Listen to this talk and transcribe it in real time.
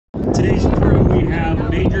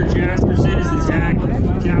Major Jasperson is the tag,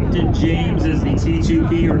 Captain James as the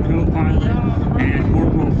T2P or co-pilot, and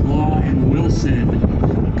Corporal Flaw and Wilson.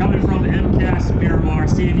 Coming from MCAS Miramar,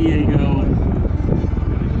 San Diego,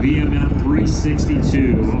 VMM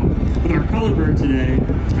 362. With our color bird today,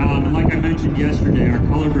 and like I mentioned yesterday, our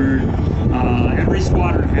color bird, every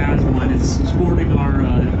squadron has one. It's sporting our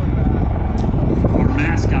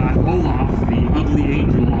mascot, Olaf, the ugly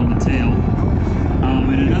angel on the tail.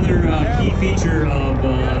 And another key feature of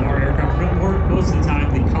our aircraft, most of the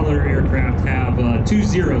time the color aircraft have 2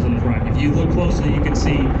 zeros on the front. If you look closely, you can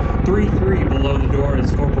see 3-3 below the door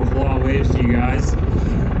as Corporal Flaw waves to you guys.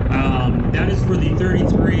 That is for the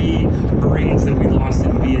 33 Marines that we lost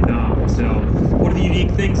in Vietnam. So one of the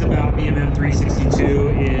unique things about VMM 362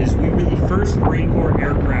 is we were the first Marine Corps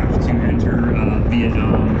aircraft to enter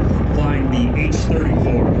Vietnam, flying the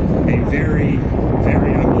H-34, a very,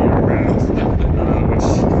 very ugly aircraft, which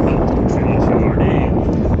helped contribute to our name.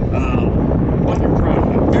 What you're proud of?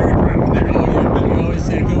 I'm very proud of it. Oh yeah, we always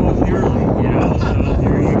say go ugly early, you know. So if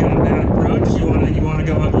you got a bad approach, you wanna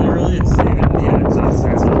go ugly early and save it at the end. So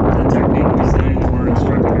that's a technique we say for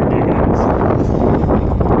instructing our new guys.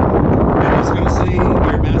 I was going to say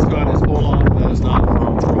your mascot is Olaf. That is not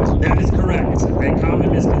from Frozen. That is correct. A common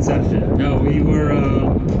misconception. No,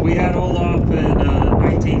 we had Olaf in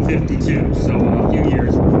 1952, so a few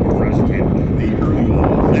years before Frozen came out. The early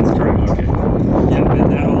Olaf. That's correct. Okay. Yep,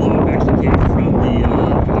 and that Olaf actually came from the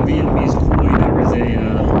Vietnamese coin. There was a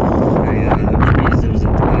Vietnamese, there was a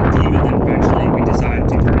demon that eventually we decided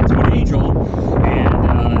to turn into an angel,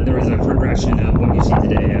 and there was a progression of what you see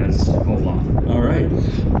today as Olaf. All right.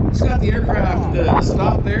 Scott, the aircraft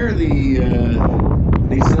stop there. The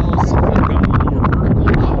cells come a little more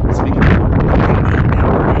vertical. Speaking of vertical,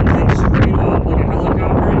 we're going to take straight up like a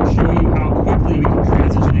helicopter and show you how quickly we can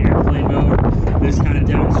transition to airplane mode. This kind of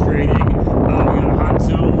demonstrating we got a hot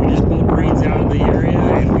zone. We just pulled Marines out of the area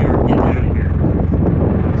and we are getting out of here.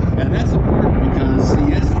 and that's important because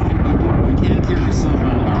yes, we can carry some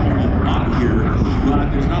armament out of here,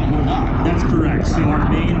 but there's not a whole lot. That's correct. So our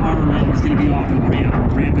main armament is going to be off the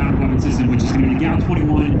ramp mounted weapon system, which is going to be a Gal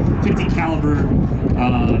 21 50 caliber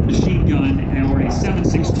machine gun or a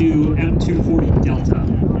 7.62 M240 Delta.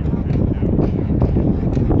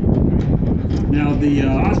 Now, the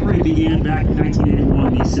Osprey began back in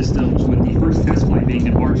 1981, these systems, with the first test flight being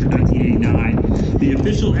in March of 1989. The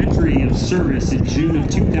official entry of service in June of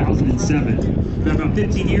 2007. Been about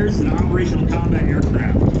 15 years as an operational combat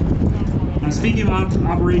aircraft. Now, speaking of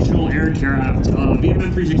operational aircraft,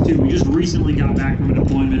 VMM 362, we just recently got back from a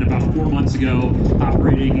deployment about 4 months ago,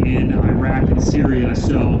 operating in Iraq and Syria.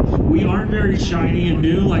 So we aren't very shiny and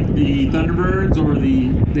new like the Thunderbirds or the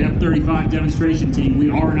F-35 demonstration team. We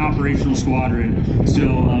are an operational squadron. So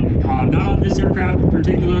not on this aircraft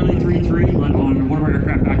particularly 3-3, but on one of our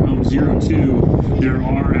aircraft back home 02, there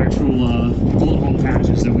are actual bullet hole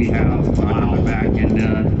patches that we have on the back.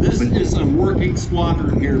 And This is a working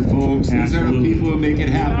squadron here, folks. These are the people who make it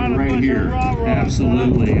happen right here.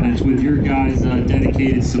 Absolutely, and it's with your guys'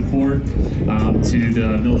 dedicated support to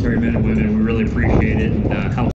the military men and women. We really appreciate it and help.